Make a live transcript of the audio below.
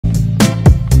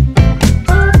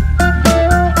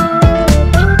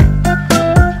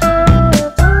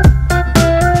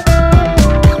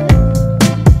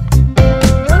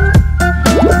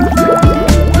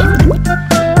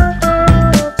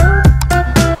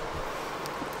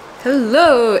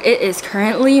Hello, it is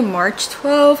currently March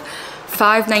 12th,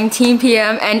 5:19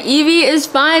 p.m. and Evie is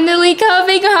finally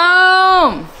coming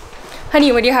home!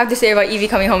 Honey, what do you have to say about Evie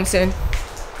coming home soon?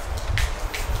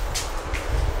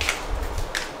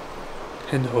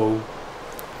 And home.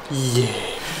 Yeah.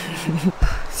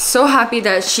 So happy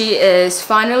that she is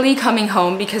finally coming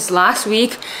home because last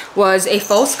week was a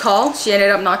false call. She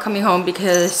ended up not coming home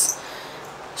because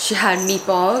she had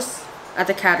meatballs at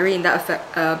the cattery and that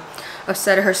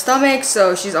upset her stomach,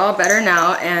 so she's all better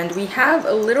now. And we have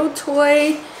a little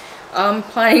toy.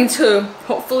 Planning to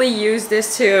hopefully use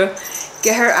this to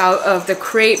get her out of the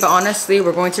crate, but honestly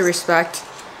we're going to respect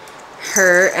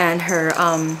her and her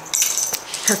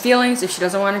feelings. If she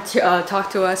doesn't want to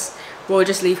talk to us, we'll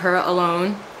just leave her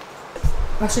alone.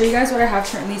 I'll show you guys what I have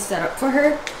currently set up for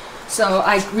her. So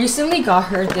I recently got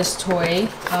her this toy.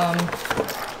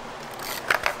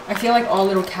 I feel like all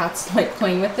little cats like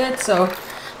playing with it, so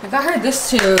I got her this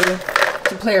to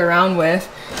play around with.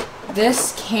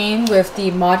 This came with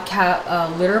the Mod Cat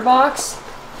litter box,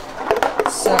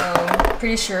 so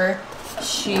pretty sure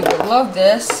she would love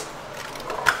this.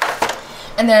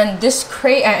 And then this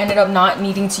crate I ended up not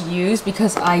needing to use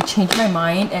because I changed my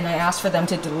mind and I asked for them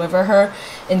to deliver her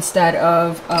instead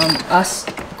of us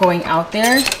going out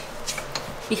there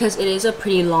because it is a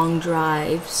pretty long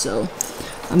drive. So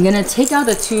I'm gonna take out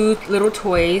the two little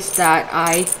toys that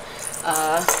I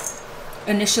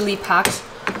initially packed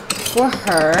for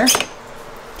her.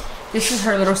 This is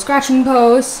her little scratching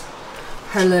post,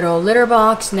 her little litter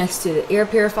box next to the air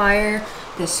purifier,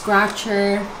 the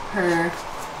scratcher, her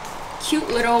cute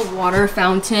little water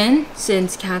fountain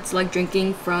since cats like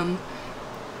drinking from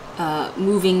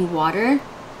moving water,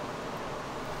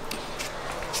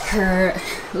 her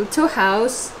little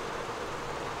house,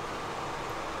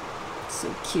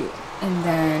 so cute, and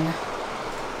then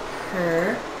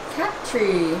her cat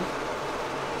tree.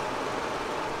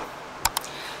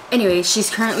 Anyway, she's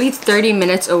currently 30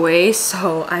 minutes away,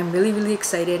 so I'm really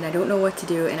excited and I don't know what to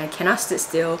do and I cannot sit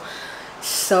still.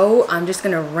 So I'm just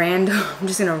gonna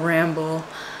ramble.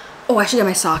 Oh, I should get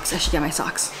my socks.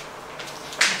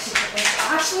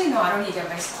 Actually, no, I don't need to get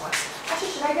my socks.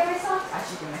 Actually, should I get my socks? I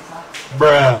should get my socks.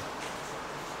 Bruh.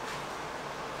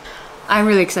 I'm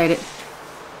really excited.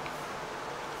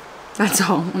 That's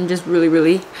all. I'm just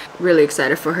really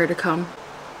excited for her to come.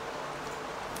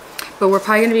 But we're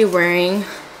probably gonna be wearing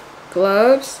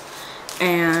gloves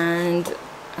and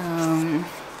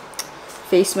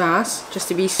face masks just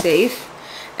to be safe.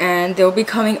 And they'll be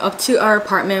coming up to our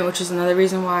apartment, which is another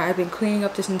reason why I've been cleaning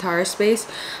up this entire space.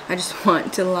 I just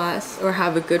want to last or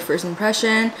have a good first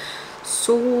impression.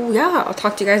 So yeah, I'll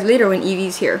talk to you guys later when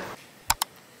Evie's here.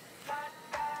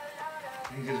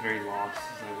 He's just very lost.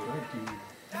 He's like, what do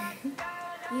I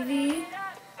do? Evie?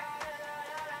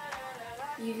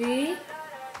 Evie?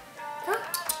 Come.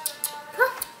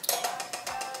 Come.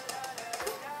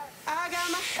 I got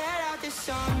my head out the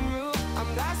sunroof. I'm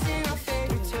blasting our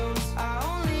favorite tunes. I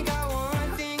only got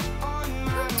one thing on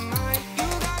my mind. You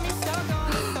got me stuck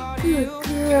on the thought of you. Good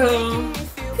girl.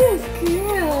 Good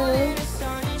girl.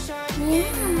 Yeah.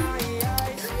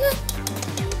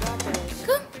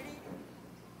 Come.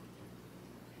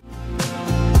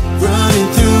 Running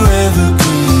through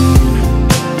evergreen,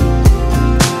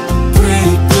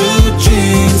 pretty blue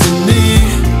jeans and me.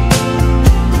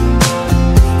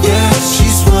 Yeah,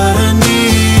 she's what I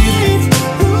need.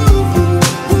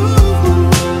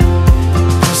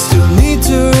 I still need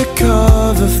to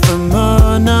recover from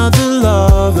another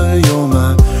lover. You're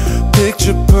my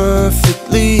picture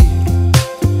perfectly.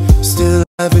 Still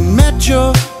haven't met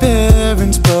your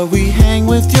parents, but we hang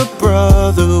with your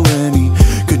brother when he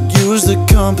could use the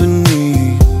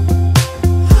company.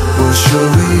 What shall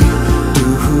we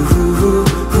do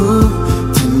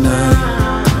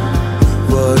tonight?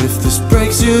 What if this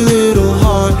breaks your little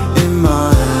heart and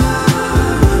mine?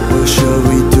 What shall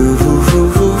we do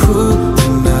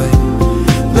tonight?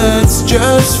 Let's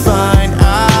just find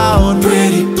out.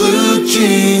 Pretty blue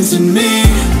jeans and me.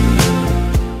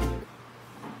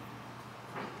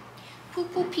 Poo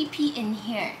poo pee pee in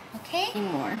here, okay?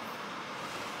 More.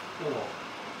 Cool.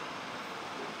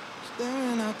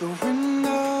 Staring out the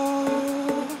window,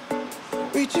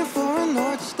 reaching for a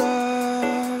North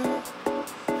Star,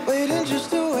 waiting just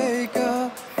to wake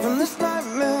up from this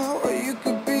nightmare where you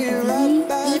could be right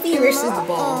back. Evie versus the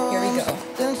ball. Here we go.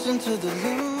 Dancing to the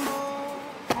limbo.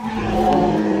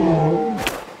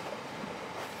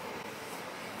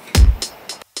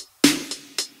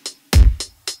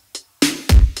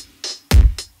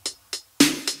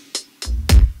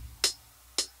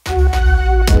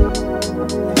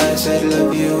 I said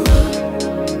love you.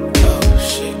 Oh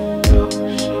shit.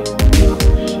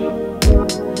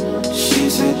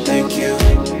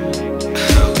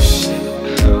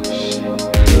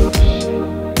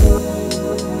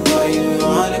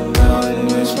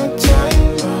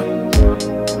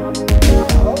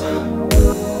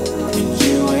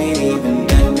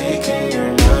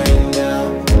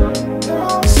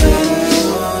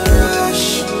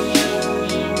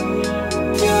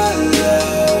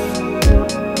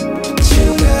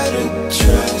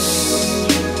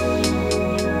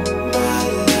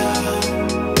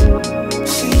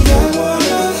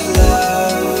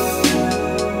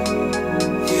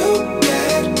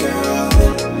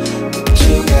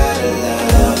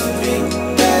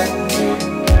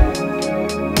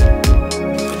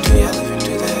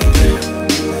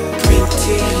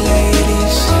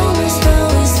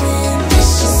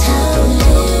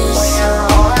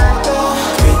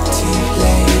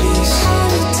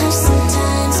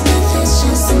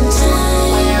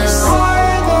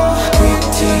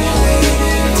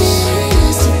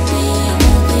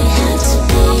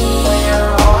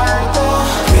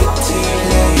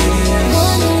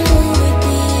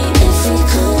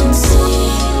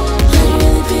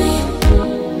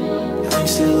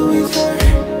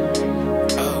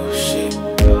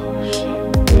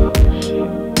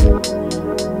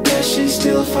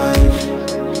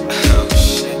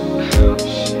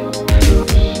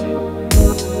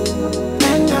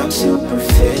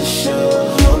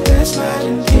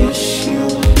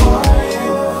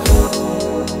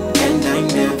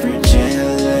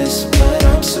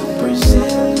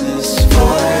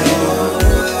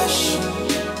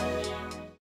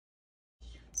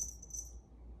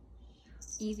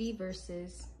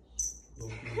 nurses.